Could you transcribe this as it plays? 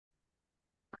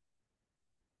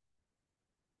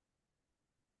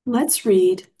Let's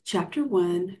read chapter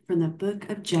 1 from the book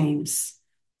of James.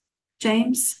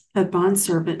 James, a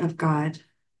bondservant of God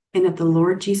and of the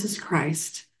Lord Jesus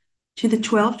Christ, to the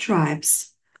 12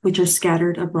 tribes which are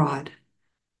scattered abroad.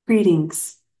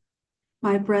 Greetings.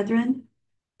 My brethren,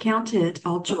 count it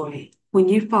all joy when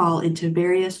you fall into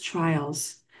various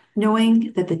trials,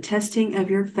 knowing that the testing of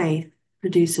your faith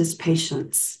produces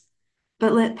patience.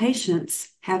 But let patience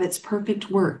have its perfect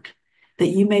work, that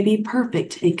you may be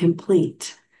perfect and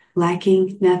complete,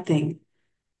 lacking nothing.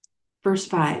 Verse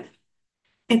 5.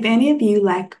 If any of you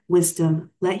lack wisdom,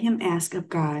 let him ask of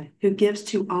God, who gives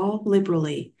to all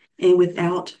liberally and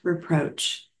without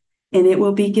reproach, and it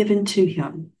will be given to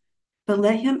him. But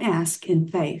let him ask in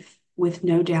faith, with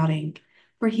no doubting.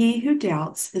 For he who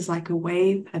doubts is like a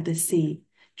wave of the sea,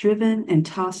 driven and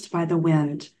tossed by the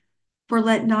wind. For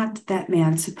let not that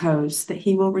man suppose that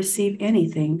he will receive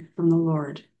anything from the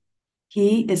Lord.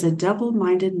 He is a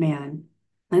double-minded man,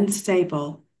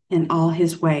 unstable in all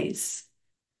his ways.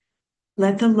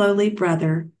 Let the lowly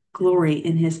brother glory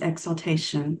in his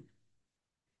exaltation,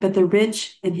 but the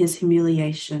rich in his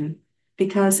humiliation,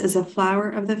 because as a flower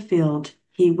of the field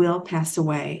he will pass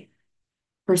away.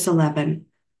 Verse 11.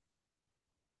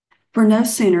 For no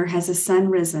sooner has the sun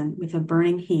risen with a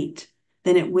burning heat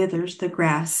than it withers the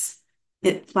grass,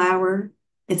 its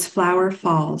flower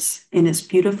falls, and its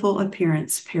beautiful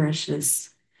appearance perishes.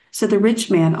 So the rich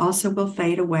man also will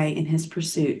fade away in his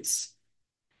pursuits.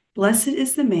 Blessed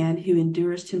is the man who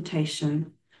endures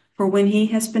temptation, for when he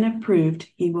has been approved,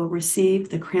 he will receive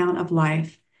the crown of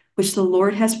life, which the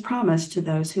Lord has promised to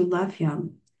those who love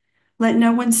him. Let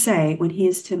no one say when he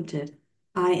is tempted,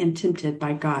 I am tempted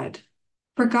by God.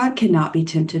 For God cannot be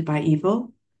tempted by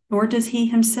evil, nor does he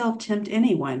himself tempt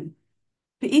anyone.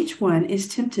 But each one is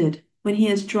tempted when he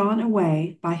is drawn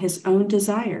away by his own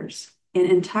desires and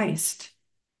enticed.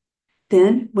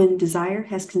 Then, when desire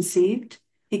has conceived,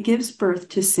 it gives birth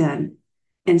to sin,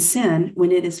 and sin,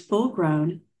 when it is full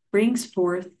grown, brings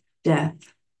forth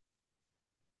death.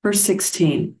 Verse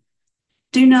 16.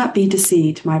 Do not be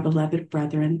deceived, my beloved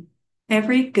brethren.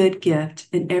 Every good gift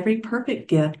and every perfect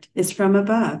gift is from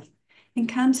above, and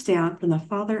comes down from the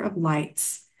Father of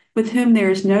lights, with whom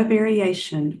there is no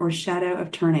variation or shadow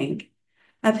of turning.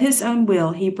 Of his own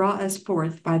will he brought us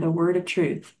forth by the word of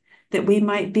truth, that we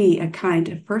might be a kind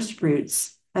of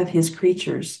firstfruits of his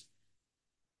creatures.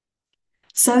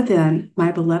 So then,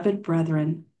 my beloved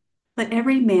brethren, let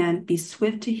every man be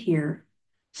swift to hear,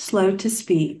 slow to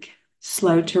speak,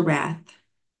 slow to wrath.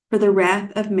 For the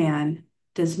wrath of man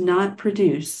does not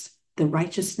produce the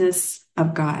righteousness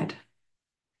of God.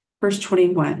 Verse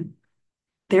 21.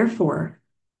 Therefore,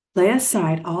 lay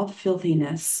aside all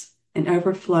filthiness and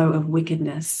overflow of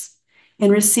wickedness, and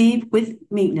receive with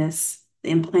meekness the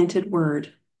implanted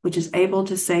word, which is able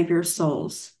to save your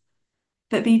souls.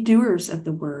 But be doers of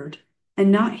the word,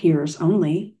 and not hearers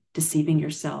only, deceiving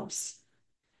yourselves.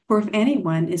 For if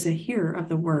anyone is a hearer of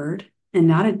the word, and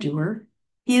not a doer,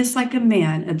 he is like a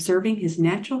man observing his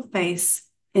natural face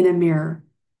in a mirror,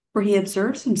 for he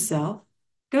observes himself,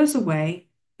 goes away,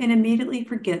 and immediately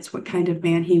forgets what kind of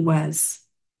man he was.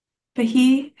 But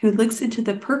he who looks into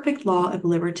the perfect law of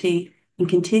liberty and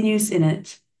continues in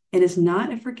it, and is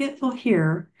not a forgetful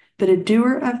hearer, but a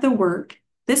doer of the work,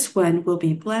 this one will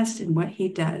be blessed in what he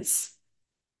does.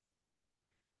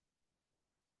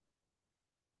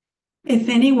 If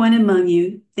anyone among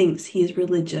you thinks he is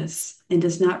religious and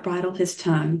does not bridle his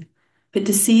tongue, but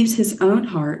deceives his own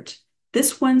heart,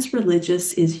 this one's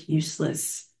religious is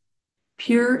useless.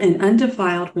 Pure and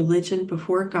undefiled religion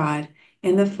before God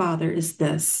and the Father is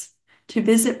this, to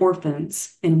visit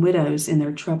orphans and widows in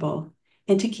their trouble,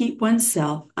 and to keep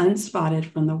oneself unspotted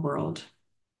from the world.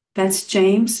 That's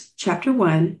James chapter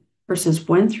 1, verses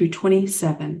 1 through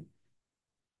 27.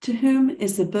 To whom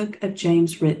is the book of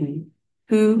James written?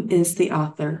 Who is the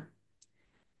author?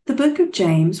 The book of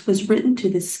James was written to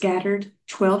the scattered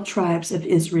 12 tribes of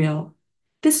Israel.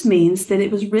 This means that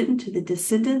it was written to the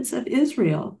descendants of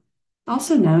Israel,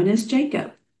 also known as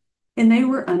Jacob, and they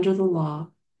were under the law.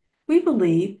 We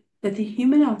believe that the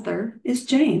human author is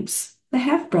James, the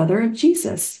half-brother of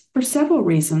Jesus, for several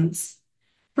reasons.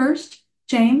 First,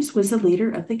 James was the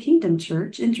leader of the Kingdom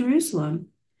Church in Jerusalem.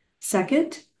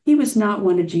 Second, he was not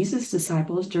one of Jesus'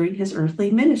 disciples during his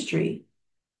earthly ministry.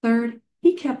 Third,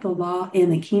 he kept the law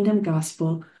and the kingdom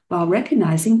gospel while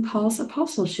recognizing Paul's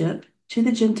apostleship to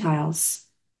the Gentiles.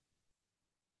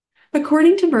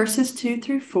 According to verses 2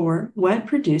 through 4, what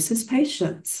produces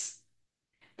patience?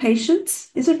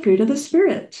 Patience is a fruit of the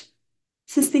Spirit.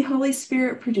 Since the Holy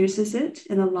Spirit produces it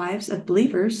in the lives of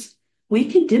believers, we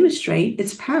can demonstrate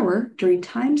its power during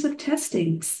times of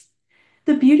testings.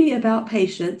 The beauty about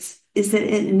patience is that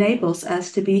it enables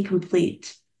us to be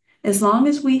complete. As long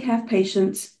as we have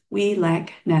patience, we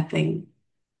lack nothing.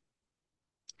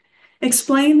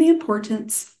 Explain the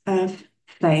importance of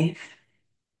faith.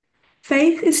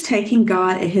 Faith is taking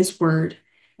God at His word,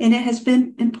 and it has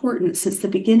been important since the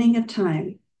beginning of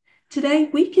time. Today,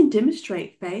 we can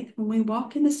demonstrate faith when we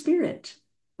walk in the Spirit.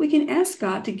 We can ask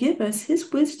God to give us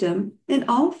His wisdom in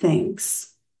all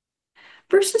things.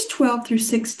 Verses 12 through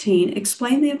 16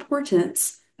 explain the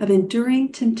importance of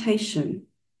enduring temptation.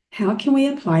 How can we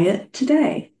apply it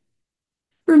today?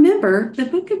 Remember, the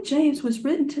book of James was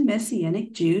written to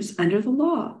Messianic Jews under the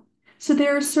law, so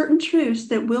there are certain truths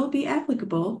that will be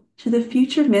applicable to the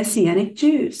future Messianic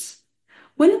Jews.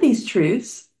 One of these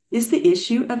truths is the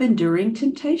issue of enduring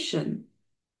temptation.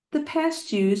 The past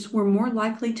Jews were more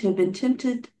likely to have been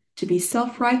tempted to be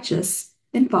self-righteous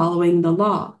in following the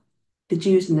law. The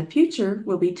Jews in the future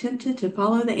will be tempted to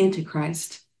follow the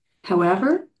Antichrist.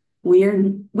 However,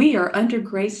 we are under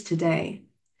grace today.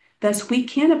 Thus, we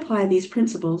can apply these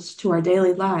principles to our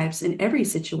daily lives in every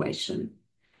situation.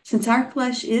 Since our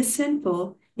flesh is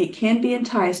sinful, it can be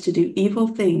enticed to do evil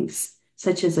things,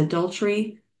 such as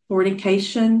adultery,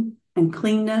 fornication,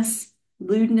 uncleanness,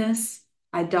 lewdness,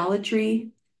 idolatry,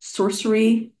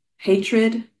 sorcery,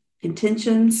 hatred,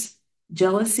 contentions,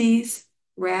 jealousies,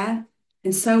 wrath,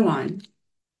 and so on.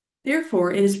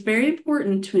 Therefore, it is very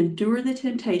important to endure the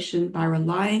temptation by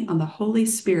relying on the Holy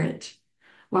Spirit.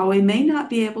 While we may not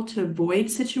be able to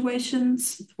avoid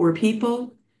situations or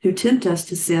people who tempt us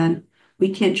to sin, we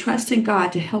can trust in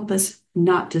God to help us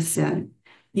not to sin.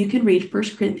 You can read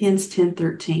 1 Corinthians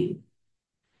 10:13.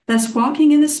 Thus,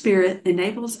 walking in the Spirit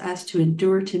enables us to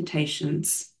endure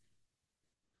temptations.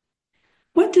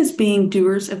 What does being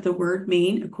doers of the word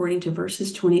mean according to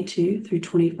verses 22 through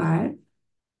 25?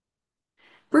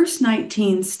 Verse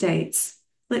 19 states,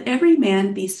 "Let every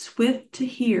man be swift to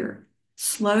hear,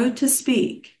 slow to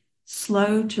speak,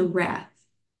 slow to wrath."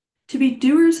 To be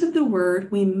doers of the word,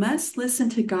 we must listen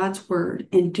to God's word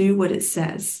and do what it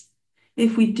says.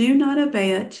 If we do not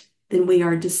obey it, then we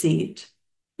are deceived.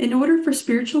 In order for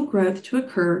spiritual growth to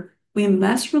occur, we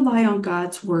must rely on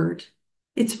God's word.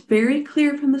 It's very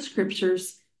clear from the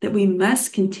scriptures that we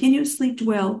must continuously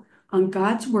dwell on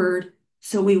God's word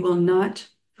so we will not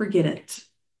forget it.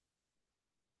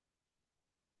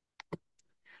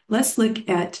 Let's look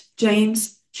at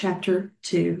James chapter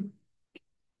 2.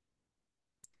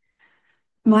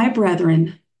 My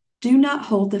brethren, do not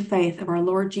hold the faith of our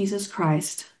Lord Jesus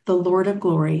Christ, the Lord of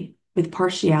glory, with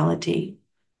partiality.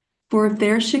 For if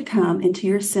there should come into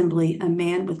your assembly a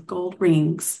man with gold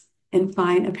rings and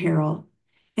fine apparel,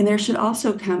 and there should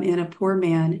also come in a poor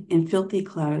man in filthy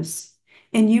clothes,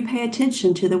 and you pay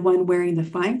attention to the one wearing the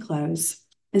fine clothes,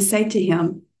 and say to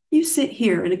him, "You sit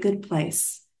here in a good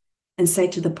place," and say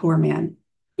to the poor man,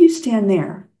 "You stand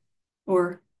there,"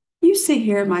 or "You sit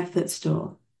here at my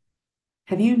footstool,"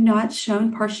 have you not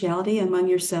shown partiality among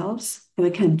yourselves and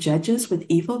become judges with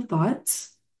evil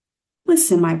thoughts?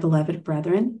 Listen, my beloved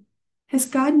brethren, has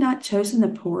God not chosen the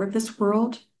poor of this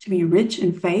world to be rich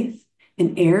in faith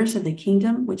and heirs of the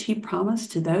kingdom which he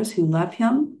promised to those who love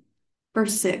him?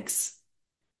 Verse 6.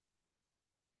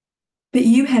 But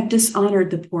you have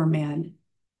dishonored the poor man.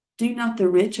 Do not the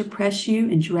rich oppress you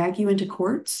and drag you into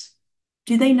courts?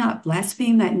 Do they not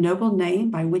blaspheme that noble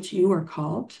name by which you are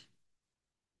called?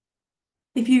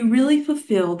 If you really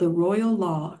fulfill the royal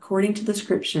law according to the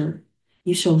scripture,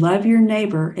 you shall love your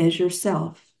neighbor as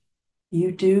yourself.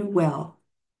 You do well.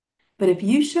 But if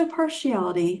you show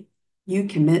partiality, you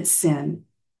commit sin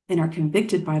and are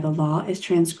convicted by the law as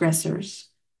transgressors.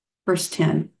 Verse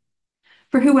 10.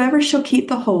 For whoever shall keep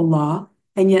the whole law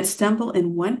and yet stumble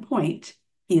in one point,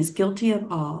 he is guilty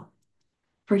of all.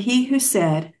 For he who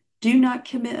said, "Do not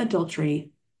commit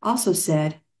adultery," also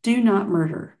said, "Do not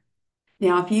murder."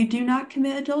 Now, if you do not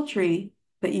commit adultery,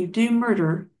 but you do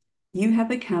murder, you have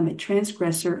become a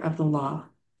transgressor of the law.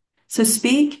 So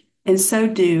speak and so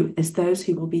do as those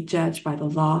who will be judged by the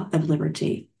law of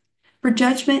liberty. For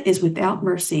judgment is without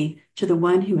mercy to the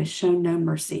one who has shown no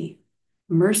mercy.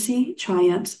 Mercy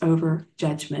triumphs over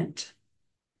judgment.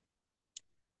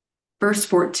 Verse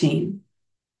 14.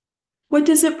 What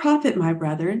does it profit, my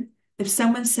brethren, if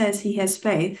someone says he has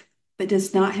faith but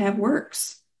does not have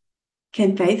works?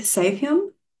 Can faith save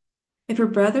him? If a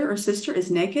brother or sister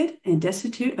is naked and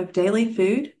destitute of daily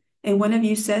food, and one of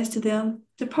you says to them,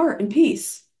 "Depart in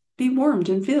peace, be warmed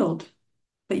and filled,"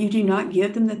 but you do not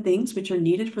give them the things which are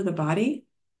needed for the body,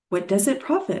 what does it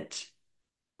profit?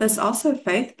 Thus also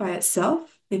faith by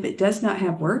itself, if it does not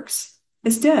have works,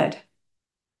 is dead.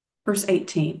 Verse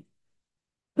 18.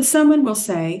 But someone will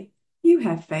say, "You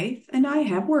have faith and I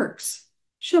have works.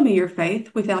 Show me your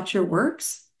faith without your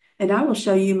works, and I will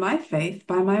show you my faith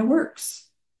by my works.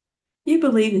 You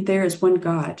believe that there is one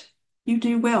God. You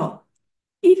do well.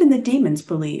 Even the demons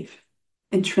believe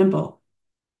and tremble.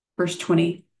 Verse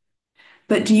 20.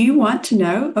 But do you want to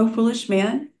know, O foolish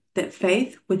man, that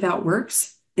faith without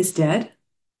works is dead?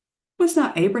 Was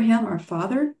not Abraham our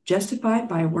father justified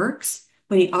by works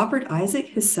when he offered Isaac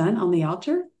his son on the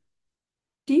altar?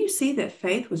 Do you see that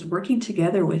faith was working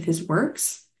together with his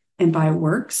works, and by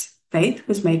works faith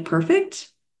was made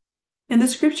perfect? And the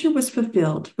scripture was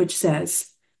fulfilled, which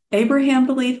says, Abraham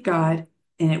believed God,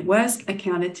 and it was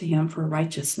accounted to him for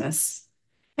righteousness.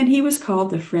 And he was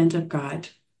called the friend of God.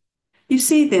 You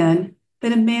see then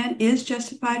that a man is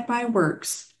justified by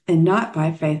works, and not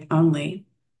by faith only.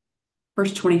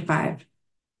 Verse 25.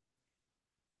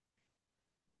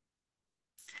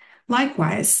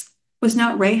 Likewise, was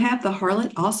not Rahab the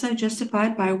harlot also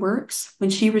justified by works when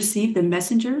she received the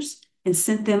messengers and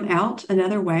sent them out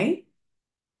another way?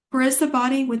 For as the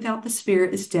body without the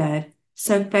spirit is dead,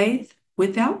 so faith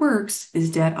without works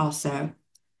is dead also.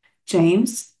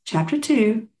 James chapter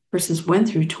 2, verses 1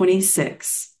 through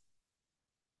 26.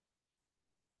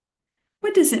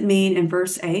 What does it mean in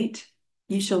verse 8?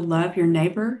 You shall love your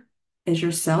neighbor as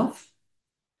yourself?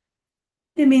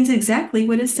 It means exactly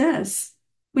what it says.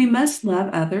 We must love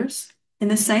others in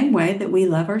the same way that we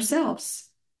love ourselves.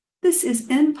 This is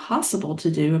impossible to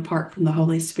do apart from the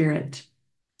Holy Spirit.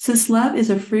 Since love is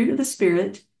a fruit of the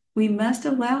Spirit, we must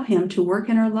allow Him to work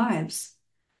in our lives.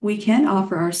 We can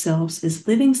offer ourselves as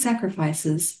living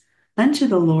sacrifices unto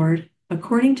the Lord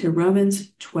according to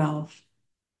Romans 12.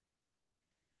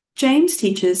 James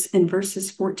teaches in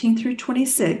verses 14 through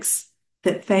 26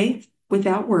 that faith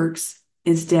without works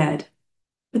is dead.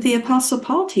 But the Apostle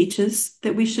Paul teaches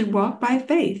that we should walk by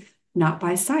faith, not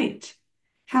by sight.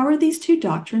 How are these two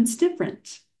doctrines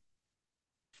different?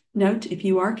 Note, if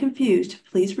you are confused,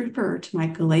 please refer to my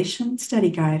Galatians study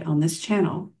guide on this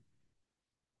channel.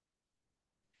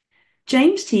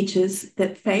 James teaches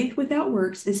that faith without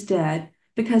works is dead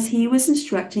because he was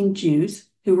instructing Jews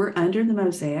who were under the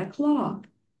Mosaic law.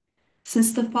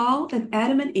 Since the fall of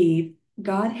Adam and Eve,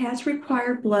 God has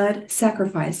required blood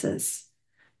sacrifices.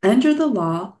 Under the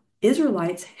law,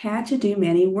 Israelites had to do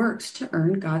many works to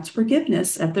earn God's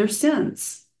forgiveness of their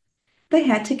sins. They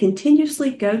had to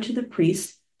continuously go to the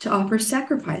priest to offer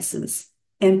sacrifices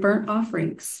and burnt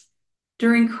offerings.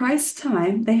 During Christ's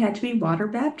time, they had to be water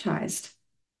baptized.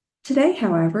 Today,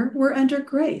 however, we're under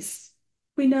grace.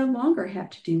 We no longer have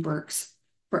to do works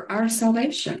for our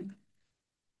salvation.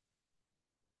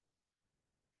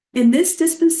 In this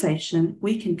dispensation,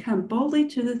 we can come boldly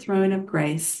to the throne of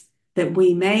grace that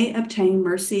we may obtain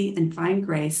mercy and find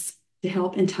grace to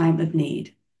help in time of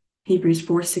need. Hebrews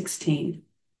 4:16.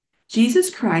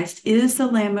 Jesus Christ is the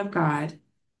Lamb of God.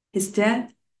 His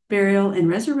death, burial, and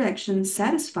resurrection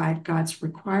satisfied God's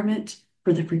requirement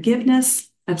for the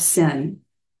forgiveness of sin.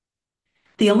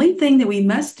 The only thing that we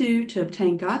must do to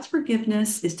obtain God's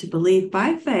forgiveness is to believe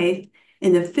by faith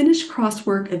in the finished cross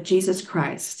work of Jesus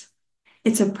Christ.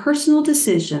 It's a personal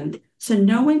decision, so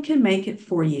no one can make it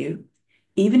for you.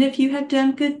 Even if you have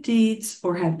done good deeds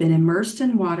or have been immersed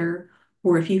in water,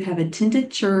 or if you have attended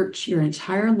church your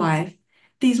entire life,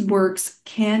 these works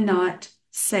cannot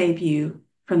save you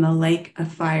from the lake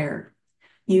of fire.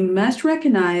 You must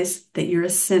recognize that you're a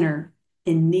sinner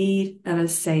in need of a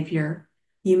Savior.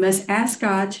 You must ask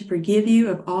God to forgive you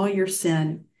of all your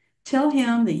sin. Tell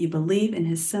Him that you believe in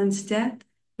His Son's death,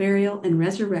 burial, and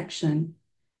resurrection.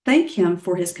 Thank Him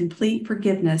for His complete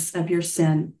forgiveness of your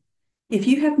sin. If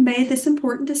you have made this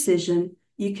important decision,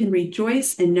 you can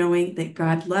rejoice in knowing that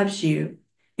God loves you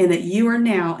and that you are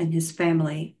now in His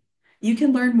family. You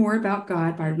can learn more about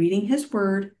God by reading His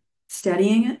Word,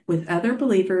 studying it with other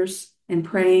believers, and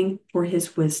praying for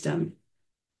His wisdom.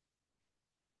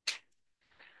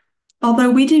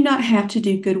 Although we do not have to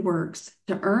do good works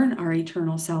to earn our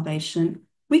eternal salvation,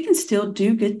 we can still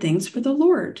do good things for the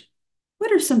Lord.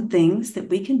 What are some things that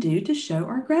we can do to show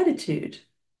our gratitude?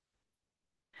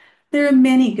 There are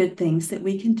many good things that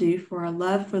we can do for our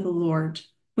love for the Lord.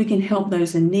 We can help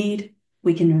those in need.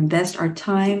 We can invest our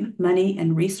time, money,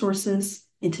 and resources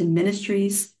into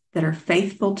ministries that are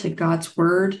faithful to God's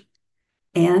word.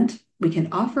 And we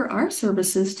can offer our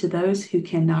services to those who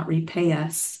cannot repay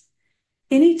us.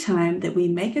 Anytime that we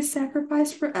make a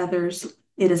sacrifice for others,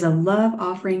 it is a love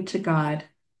offering to God.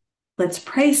 Let's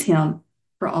praise Him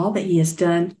for all that He has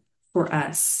done for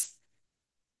us.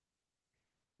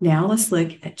 Now let's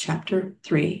look at chapter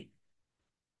 3.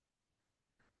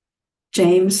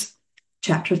 James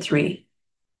chapter 3.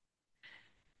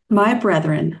 My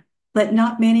brethren, let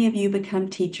not many of you become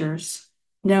teachers,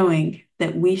 knowing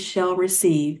that we shall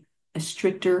receive a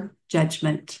stricter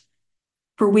judgment.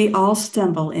 For we all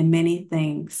stumble in many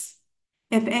things.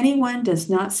 If anyone does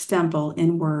not stumble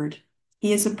in word,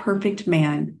 he is a perfect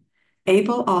man,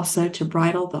 able also to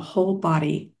bridle the whole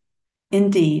body.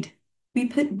 Indeed, we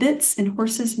put bits in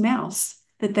horses' mouths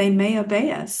that they may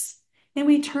obey us, and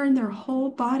we turn their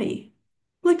whole body.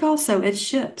 Look also at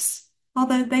ships.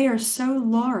 Although they are so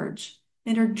large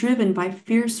and are driven by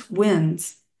fierce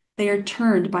winds, they are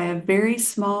turned by a very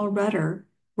small rudder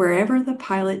wherever the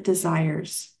pilot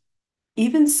desires.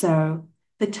 Even so,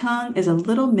 the tongue is a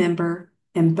little member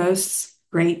and boasts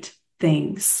great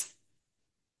things.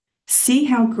 See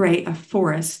how great a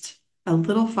forest a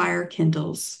little fire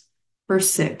kindles. Verse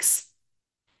 6.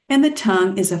 And the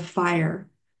tongue is a fire,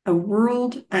 a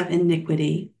world of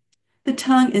iniquity. The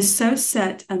tongue is so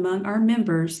set among our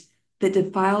members that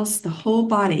defiles the whole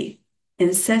body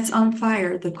and sets on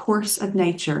fire the course of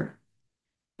nature.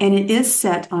 And it is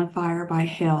set on fire by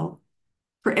hell.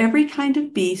 For every kind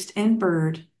of beast and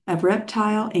bird, of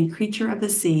reptile and creature of the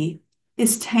sea,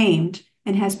 is tamed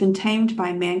and has been tamed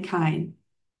by mankind.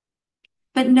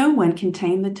 But no one can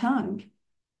tame the tongue.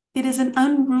 It is an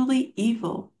unruly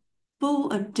evil,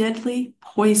 full of deadly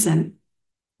poison.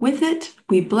 With it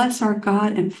we bless our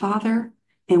God and Father,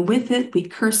 and with it we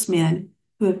curse men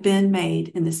who have been made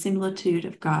in the similitude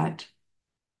of God.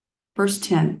 Verse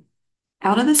 10.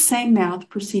 Out of the same mouth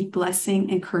proceed blessing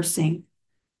and cursing.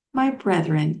 My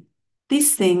brethren,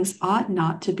 these things ought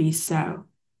not to be so.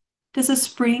 Does a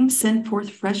spring send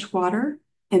forth fresh water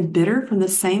and bitter from the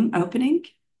same opening?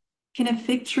 Can a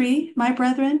fig tree, my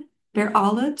brethren, bear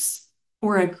olives,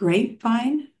 or a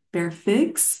grapevine bear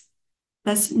figs?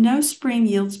 Thus no spring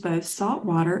yields both salt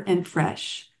water and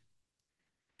fresh.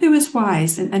 Who is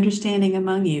wise and understanding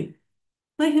among you?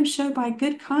 Let him show by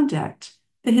good conduct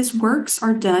that his works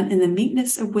are done in the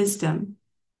meekness of wisdom.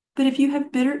 But if you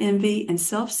have bitter envy and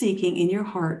self-seeking in your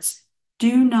hearts,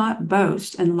 do not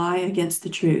boast and lie against the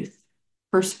truth.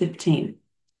 Verse 15.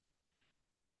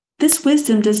 This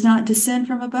wisdom does not descend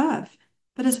from above,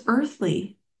 but is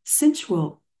earthly,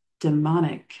 sensual,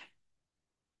 demonic.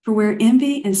 For where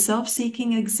envy and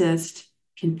self-seeking exist,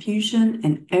 confusion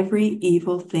and every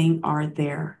evil thing are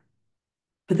there.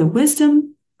 But the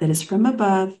wisdom that is from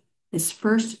above is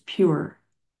first pure,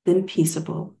 then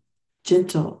peaceable,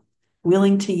 gentle,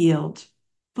 willing to yield,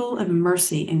 full of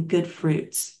mercy and good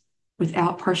fruits,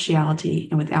 without partiality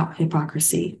and without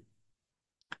hypocrisy.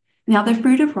 Now the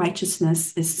fruit of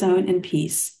righteousness is sown in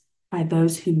peace by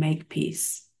those who make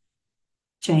peace.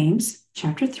 James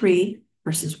chapter 3,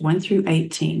 verses 1 through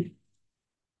 18.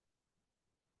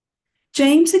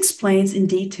 James explains in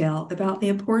detail about the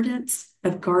importance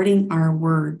of guarding our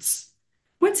words.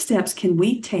 What steps can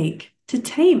we take to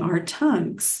tame our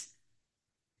tongues?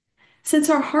 Since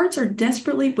our hearts are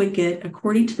desperately wicked,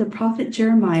 according to the prophet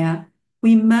Jeremiah,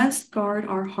 we must guard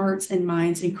our hearts and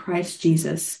minds in Christ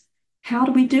Jesus. How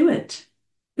do we do it?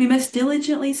 We must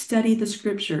diligently study the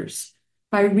scriptures.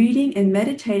 By reading and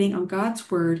meditating on God's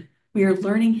word, we are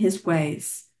learning his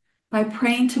ways. By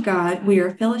praying to God, we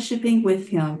are fellowshipping with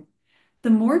him. The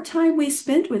more time we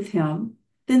spend with him,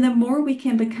 then the more we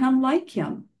can become like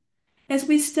him. As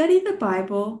we study the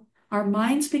Bible, our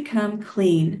minds become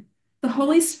clean. The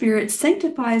Holy Spirit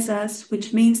sanctifies us,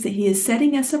 which means that he is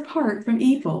setting us apart from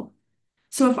evil.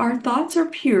 So if our thoughts are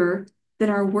pure, then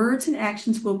our words and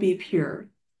actions will be pure.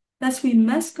 Thus we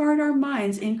must guard our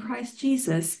minds in Christ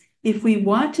Jesus if we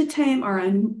want to tame our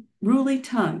unruly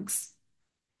tongues.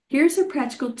 Here's a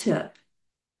practical tip.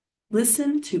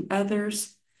 Listen to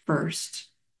others first.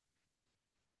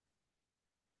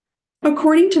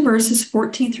 According to verses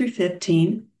 14 through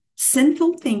 15,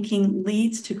 sinful thinking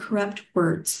leads to corrupt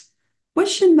words. What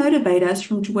should motivate us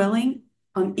from dwelling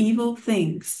on evil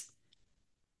things?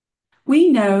 We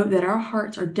know that our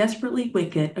hearts are desperately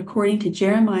wicked according to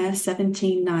Jeremiah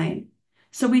 17:9.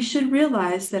 So we should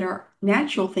realize that our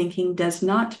natural thinking does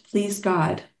not please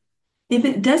God. If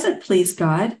it doesn't please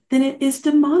God, then it is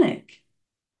demonic.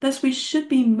 Thus we should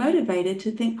be motivated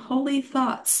to think holy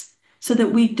thoughts so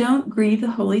that we don't grieve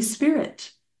the Holy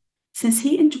Spirit. Since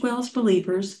he indwells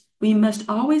believers, we must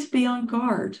always be on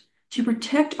guard to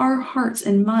protect our hearts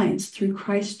and minds through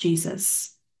Christ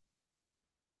Jesus.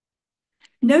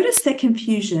 Notice that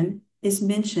confusion is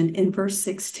mentioned in verse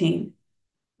 16.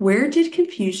 Where did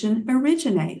confusion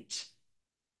originate?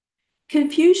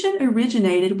 Confusion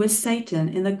originated with Satan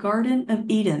in the Garden of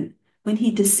Eden when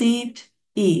he deceived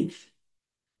Eve.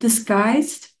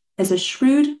 Disguised as a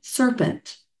shrewd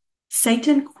serpent,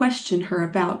 Satan questioned her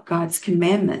about God's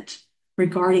commandment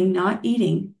regarding not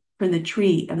eating from the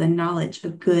tree of the knowledge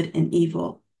of good and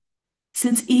evil.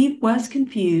 Since Eve was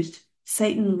confused,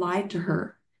 Satan lied to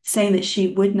her, saying that she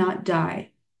would not die.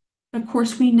 Of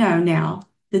course, we know now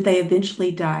that they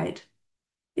eventually died.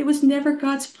 It was never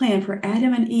God's plan for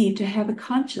Adam and Eve to have a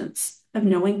conscience of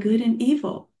knowing good and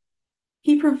evil.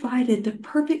 He provided the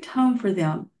perfect home for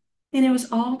them, and it was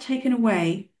all taken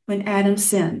away when Adam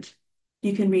sinned.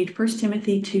 You can read 1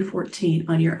 Timothy 2:14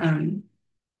 on your own.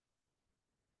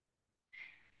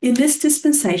 In this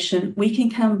dispensation, we can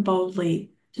come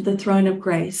boldly to the throne of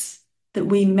grace, that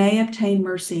we may obtain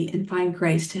mercy and find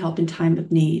grace to help in time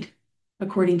of need,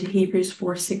 according to Hebrews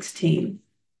 4:16.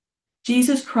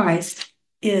 Jesus Christ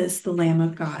is the Lamb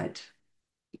of God.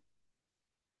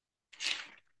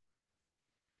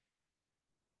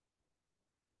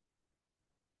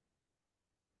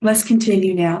 Let's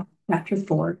continue now, chapter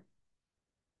 4.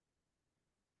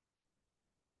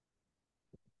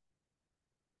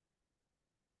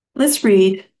 Let's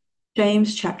read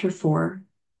James chapter 4.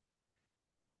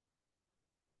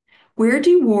 Where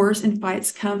do wars and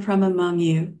fights come from among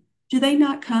you? Do they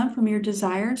not come from your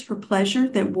desires for pleasure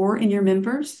that war in your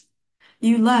members?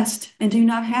 You lust and do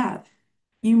not have.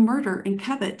 You murder and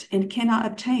covet and cannot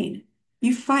obtain.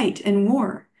 You fight and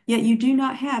war, yet you do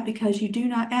not have because you do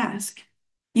not ask.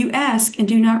 You ask and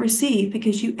do not receive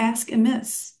because you ask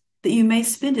amiss, that you may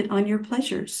spend it on your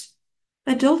pleasures.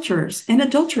 Adulterers and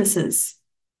adulteresses,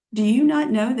 do you not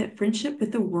know that friendship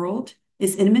with the world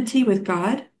is enmity with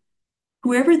God?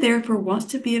 Whoever therefore wants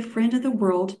to be a friend of the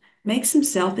world makes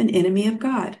himself an enemy of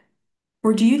God.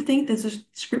 Or do you think that the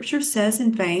scripture says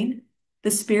in vain, the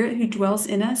spirit who dwells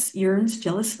in us yearns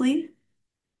jealously?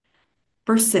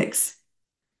 Verse 6,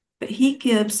 but he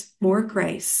gives more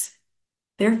grace.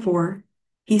 Therefore,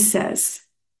 he says,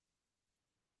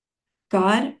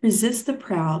 God resists the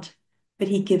proud, but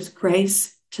he gives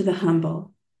grace to the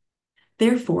humble.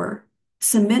 Therefore,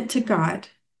 submit to God,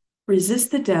 resist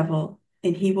the devil,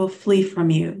 and he will flee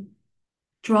from you.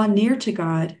 Draw near to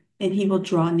God, and he will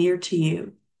draw near to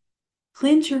you.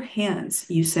 Cleanse your hands,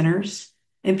 you sinners,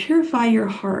 and purify your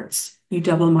hearts, you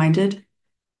double-minded.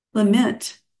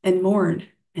 Lament and mourn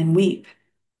and weep.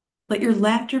 Let your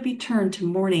laughter be turned to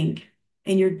mourning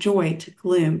and your joy to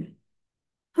gloom.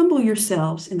 Humble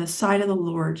yourselves in the sight of the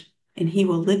Lord, and he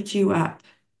will lift you up.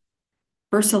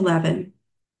 Verse 11.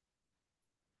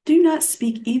 Do not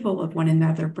speak evil of one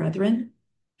another, brethren.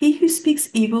 He who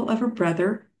speaks evil of a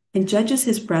brother and judges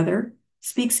his brother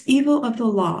speaks evil of the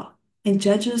law and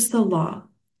judges the law.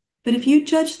 But if you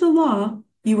judge the law,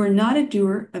 you are not a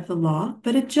doer of the law,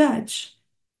 but a judge.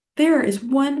 There is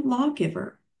one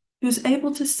lawgiver who is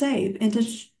able to save and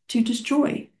to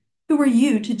destroy. Who are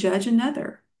you to judge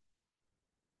another?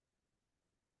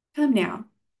 Come now,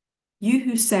 you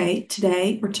who say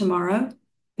today or tomorrow,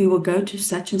 we will go to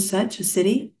such and such a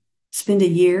city, spend a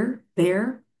year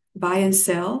there, buy and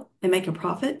sell, and make a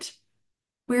profit,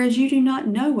 whereas you do not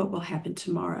know what will happen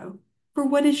tomorrow. For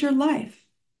what is your life?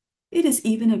 It is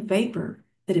even a vapor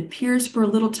that appears for a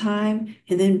little time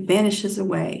and then vanishes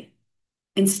away.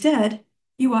 Instead,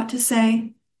 you ought to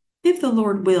say, if the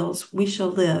Lord wills, we shall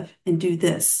live and do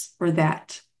this or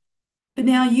that. But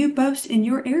now you boast in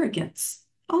your arrogance.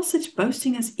 All such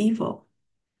boasting is evil.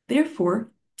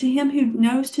 Therefore, to him who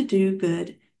knows to do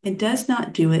good and does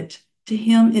not do it, to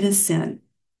him it is sin.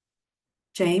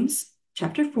 James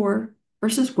chapter 4,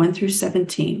 verses 1 through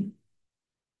 17.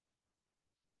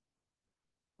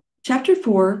 Chapter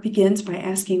 4 begins by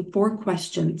asking 4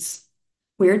 questions.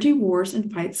 Where do wars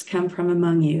and fights come from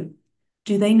among you?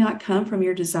 Do they not come from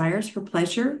your desires for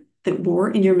pleasure that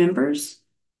war in your members?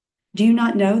 Do you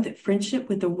not know that friendship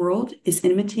with the world is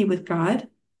enmity with God?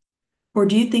 Or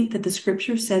do you think that the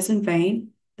scripture says in vain,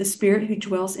 the spirit who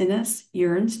dwells in us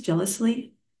yearns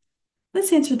jealously?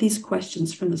 Let's answer these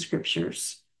questions from the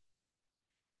scriptures.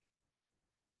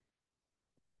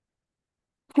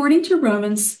 According to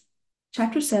Romans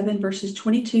chapter 7, verses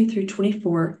 22 through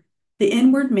 24, the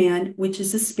inward man, which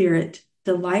is the spirit,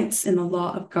 delights in the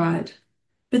law of God.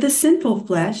 But the sinful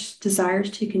flesh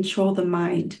desires to control the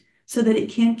mind so that it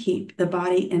can keep the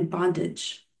body in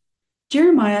bondage.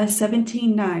 Jeremiah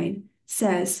 17:9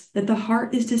 says that the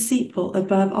heart is deceitful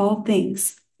above all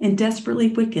things and desperately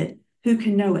wicked. Who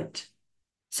can know it?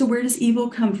 So where does evil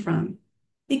come from?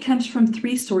 It comes from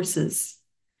 3 sources: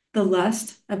 the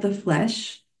lust of the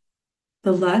flesh,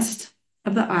 the lust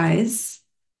of the eyes,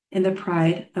 and the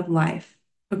pride of life,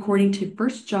 according to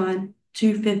 1 John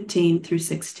 2:15 through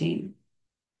 16.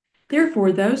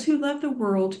 Therefore, those who love the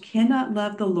world cannot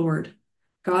love the Lord.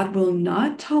 God will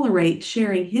not tolerate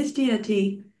sharing his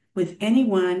deity with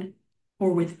anyone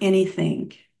or with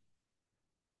anything.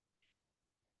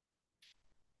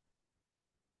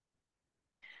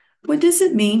 What does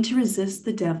it mean to resist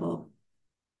the devil?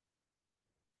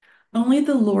 Only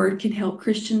the Lord can help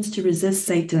Christians to resist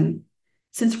Satan.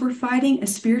 Since we're fighting a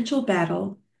spiritual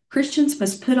battle, Christians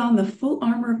must put on the full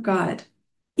armor of God.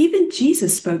 Even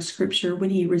Jesus spoke scripture when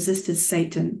he resisted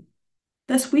Satan.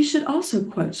 Thus, we should also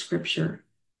quote scripture.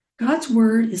 God's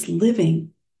word is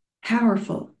living,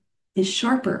 powerful, and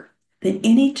sharper than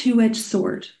any two-edged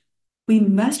sword. We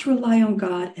must rely on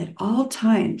God at all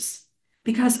times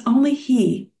because only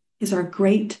he is our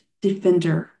great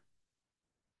defender.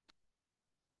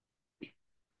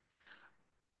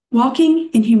 Walking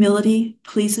in humility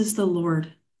pleases the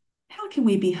Lord. How can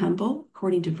we be humble?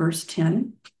 According to verse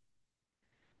 10.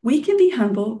 We can be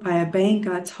humble by obeying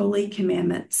God's holy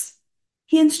commandments.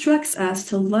 He instructs us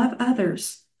to love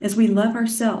others as we love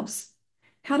ourselves.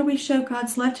 How do we show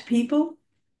God's love to people?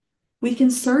 We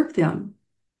can serve them,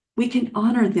 we can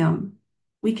honor them,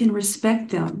 we can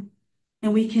respect them,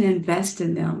 and we can invest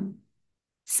in them.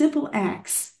 Simple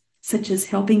acts, such as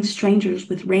helping strangers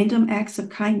with random acts of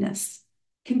kindness,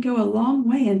 can go a long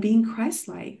way in being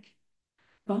Christ-like.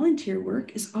 Volunteer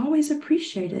work is always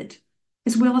appreciated,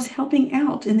 as well as helping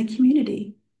out in the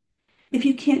community. If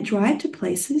you can't drive to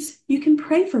places, you can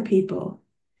pray for people.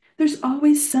 There's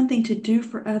always something to do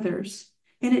for others,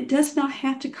 and it does not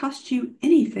have to cost you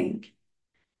anything.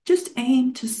 Just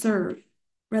aim to serve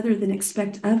rather than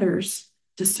expect others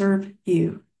to serve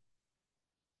you.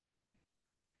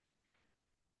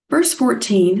 Verse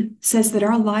 14 says that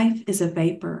our life is a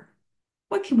vapor.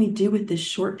 What can we do with this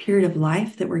short period of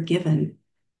life that we're given?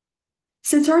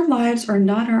 Since our lives are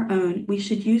not our own, we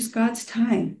should use God's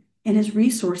time and his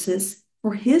resources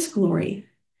for his glory.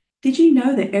 Did you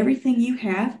know that everything you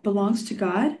have belongs to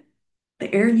God?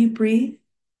 The air you breathe,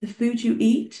 the food you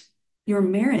eat, your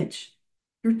marriage,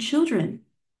 your children,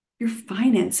 your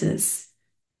finances,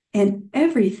 and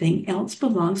everything else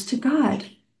belongs to God.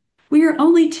 We are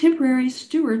only temporary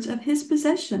stewards of his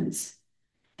possessions.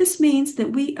 This means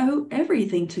that we owe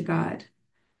everything to God.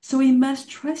 So we must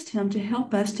trust him to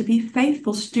help us to be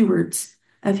faithful stewards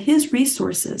of his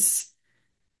resources.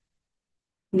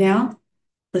 Now,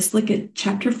 let's look at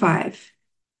chapter 5.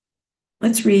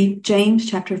 Let's read James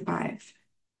chapter 5.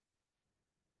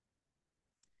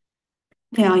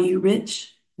 Now, you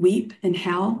rich, weep and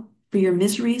howl for your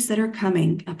miseries that are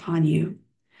coming upon you.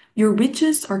 Your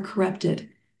riches are corrupted,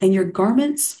 and your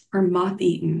garments are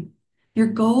moth-eaten. Your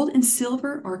gold and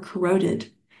silver are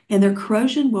corroded, and their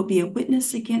corrosion will be a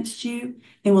witness against you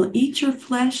and will eat your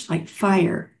flesh like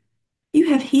fire. You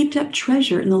have heaped up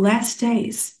treasure in the last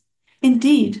days.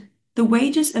 Indeed, the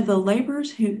wages of the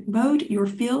laborers who mowed your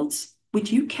fields,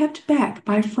 which you kept back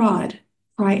by fraud,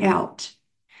 cry out.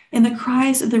 And the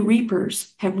cries of the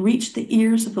reapers have reached the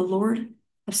ears of the Lord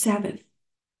of Sabaoth.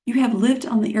 You have lived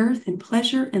on the earth in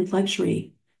pleasure and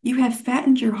luxury. You have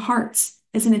fattened your hearts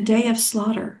as in a day of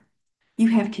slaughter. You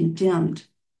have condemned.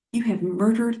 You have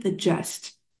murdered the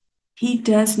just. He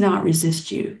does not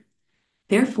resist you.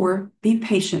 Therefore, be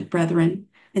patient, brethren,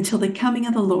 until the coming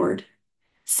of the Lord.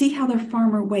 See how the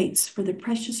farmer waits for the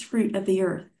precious fruit of the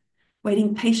earth,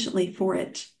 waiting patiently for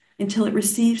it until it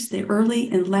receives the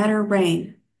early and latter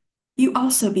rain. You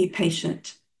also be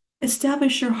patient.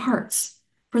 Establish your hearts,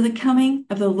 for the coming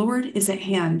of the Lord is at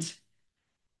hand.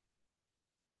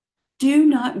 Do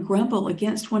not grumble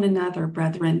against one another,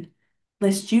 brethren,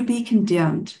 lest you be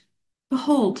condemned.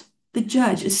 Behold, the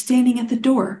judge is standing at the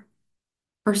door.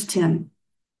 Verse 10.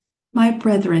 My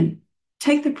brethren,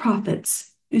 take the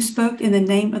prophets who spoke in the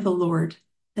name of the Lord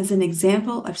as an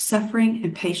example of suffering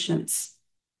and patience.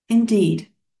 Indeed,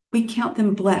 we count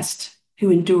them blessed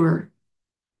who endure.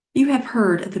 You have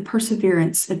heard of the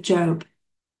perseverance of Job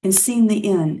and seen the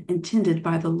end intended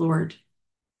by the Lord,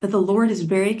 that the Lord is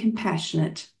very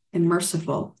compassionate and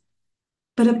merciful.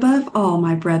 But above all,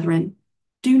 my brethren,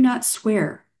 do not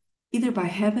swear, either by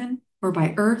heaven or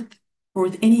by earth or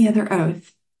with any other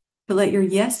oath, but let your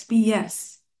yes be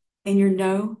yes and your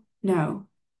no, no,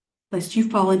 lest you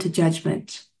fall into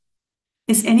judgment.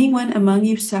 Is anyone among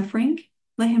you suffering?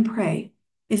 Let him pray.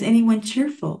 Is anyone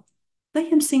cheerful? Let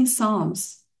him sing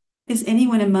psalms. Is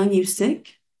anyone among you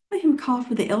sick? Let him call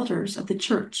for the elders of the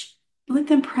church. Let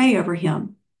them pray over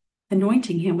him,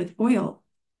 anointing him with oil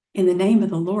in the name of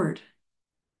the Lord.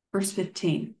 Verse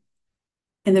 15.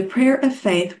 And the prayer of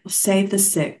faith will save the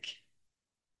sick,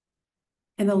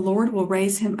 and the Lord will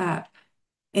raise him up.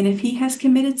 And if he has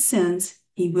committed sins,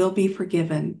 he will be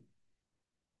forgiven.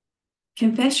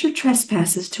 Confess your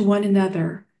trespasses to one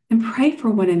another and pray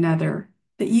for one another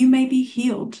that you may be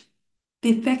healed. The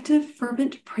effective,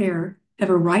 fervent prayer of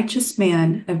a righteous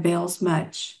man avails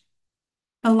much.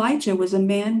 Elijah was a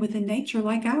man with a nature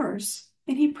like ours,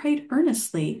 and he prayed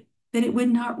earnestly that it would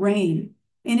not rain,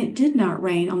 and it did not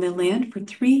rain on the land for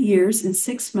 3 years and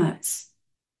 6 months.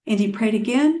 And he prayed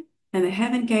again, and the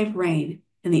heaven gave rain,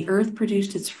 and the earth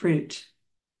produced its fruit.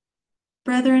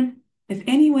 Brethren, if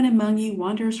anyone among you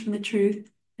wanders from the truth,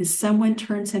 and someone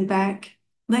turns him back,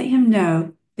 let him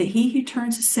know that he who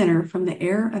turns a sinner from the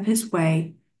error of his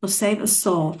way will save a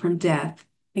soul from death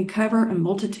and cover a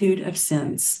multitude of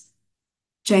sins.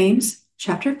 James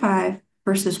chapter 5,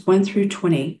 verses 1 through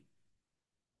 20.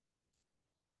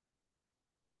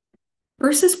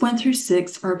 Verses 1 through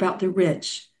 6 are about the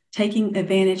rich taking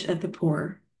advantage of the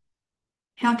poor.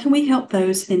 How can we help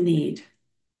those in need?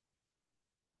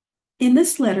 In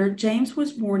this letter, James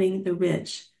was warning the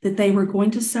rich that they were going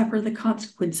to suffer the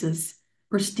consequences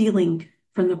for stealing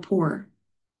from the poor.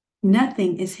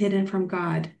 Nothing is hidden from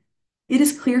God. It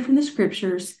is clear from the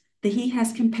scriptures that he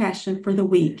has compassion for the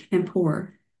weak and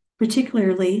poor,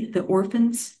 particularly the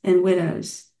orphans and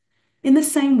widows. In the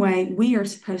same way, we are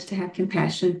supposed to have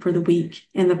compassion for the weak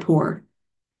and the poor.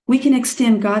 We can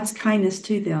extend God's kindness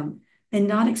to them and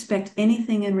not expect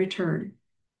anything in return.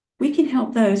 We can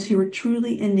help those who are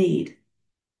truly in need,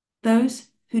 those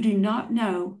who do not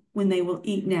know when they will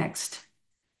eat next,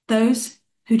 those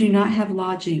who do not have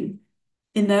lodging,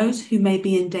 and those who may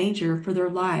be in danger for their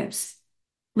lives.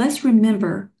 Let's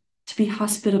remember to be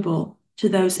hospitable to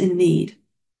those in need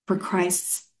for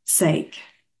Christ's sake.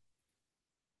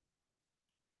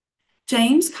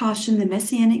 James cautioned the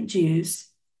Messianic Jews,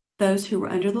 those who were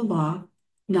under the law,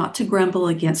 not to grumble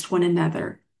against one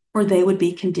another, or they would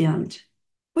be condemned.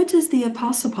 What does the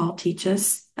Apostle Paul teach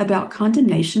us about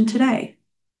condemnation today?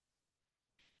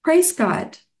 Praise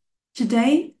God.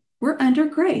 Today, we're under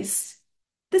grace.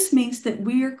 This means that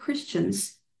we are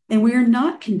Christians and we are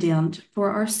not condemned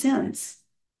for our sins.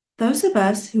 Those of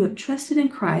us who have trusted in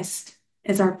Christ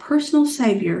as our personal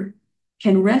Savior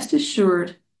can rest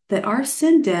assured that our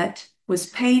sin debt was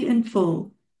paid in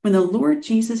full when the Lord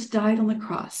Jesus died on the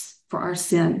cross for our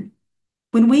sin.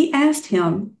 When we asked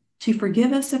Him to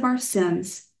forgive us of our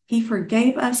sins, He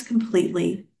forgave us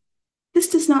completely. This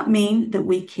does not mean that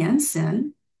we can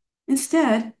sin.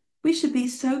 Instead, we should be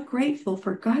so grateful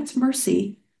for God's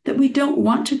mercy that we don't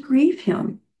want to grieve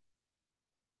Him.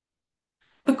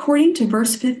 According to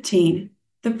verse 15,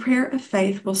 the prayer of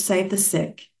faith will save the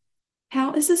sick.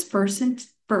 How is this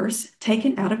verse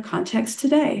taken out of context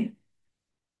today?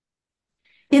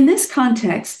 In this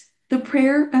context, the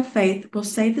prayer of faith will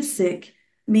save the sick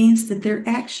means that their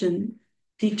action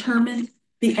determined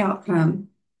the outcome.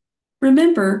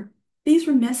 Remember, these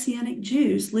were Messianic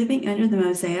Jews living under the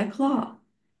Mosaic law.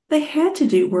 They had to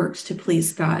do works to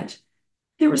please God.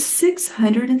 There were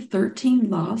 613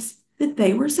 laws that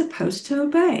they were supposed to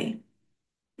obey.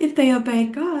 If they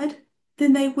obeyed God,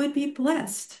 then they would be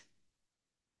blessed.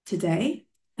 Today,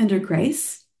 under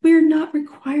grace, we are not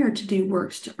required to do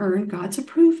works to earn God's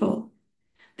approval.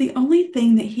 The only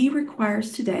thing that He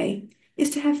requires today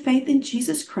is to have faith in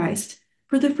Jesus Christ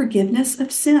for the forgiveness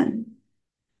of sin.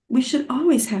 We should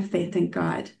always have faith in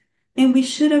God, and we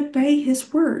should obey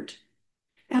His word.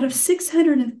 Out of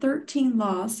 613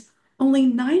 laws, only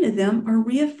 9 of them are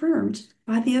reaffirmed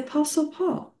by the Apostle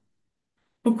Paul.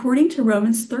 According to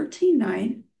Romans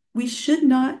 13:9, we should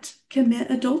not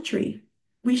commit adultery.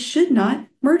 We should not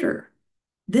murder.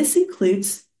 This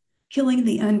includes killing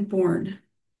the unborn.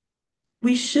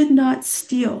 We should not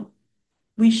steal.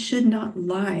 We should not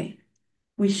lie.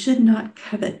 We should not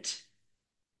covet.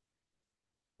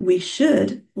 We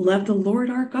should love the Lord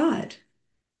our God.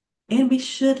 And we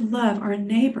should love our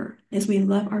neighbor as we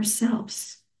love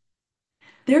ourselves.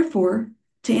 Therefore,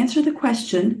 to answer the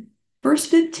question, verse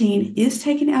 15 is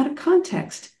taken out of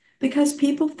context because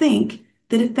people think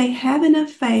that if they have enough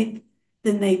faith,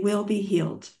 then they will be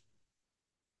healed.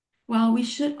 While we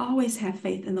should always have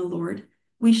faith in the Lord,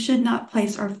 we should not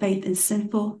place our faith in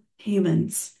sinful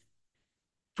humans.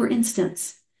 For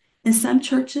instance, in some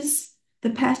churches, the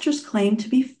pastors claim to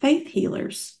be faith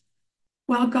healers.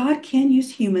 While God can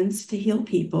use humans to heal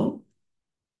people,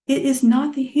 it is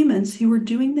not the humans who are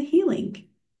doing the healing.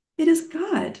 It is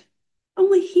God.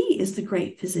 Only He is the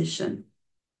great physician.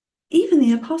 Even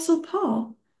the Apostle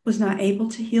Paul was not able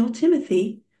to heal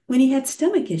Timothy when he had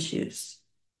stomach issues.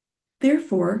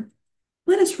 Therefore,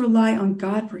 let us rely on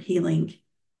God for healing,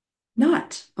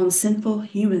 not on sinful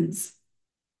humans.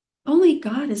 Only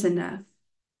God is enough.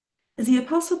 As the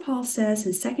Apostle Paul says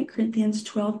in 2 Corinthians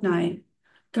 12:9,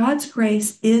 God's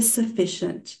grace is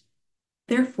sufficient.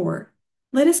 Therefore,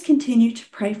 let us continue to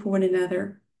pray for one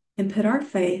another and put our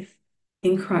faith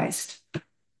in Christ.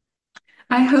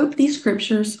 I hope these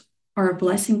scriptures are a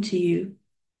blessing to you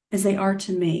as they are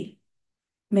to me.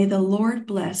 May the Lord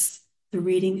bless the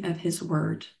reading of His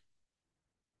word.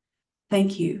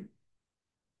 Thank you.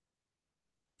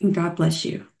 and God bless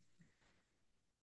you.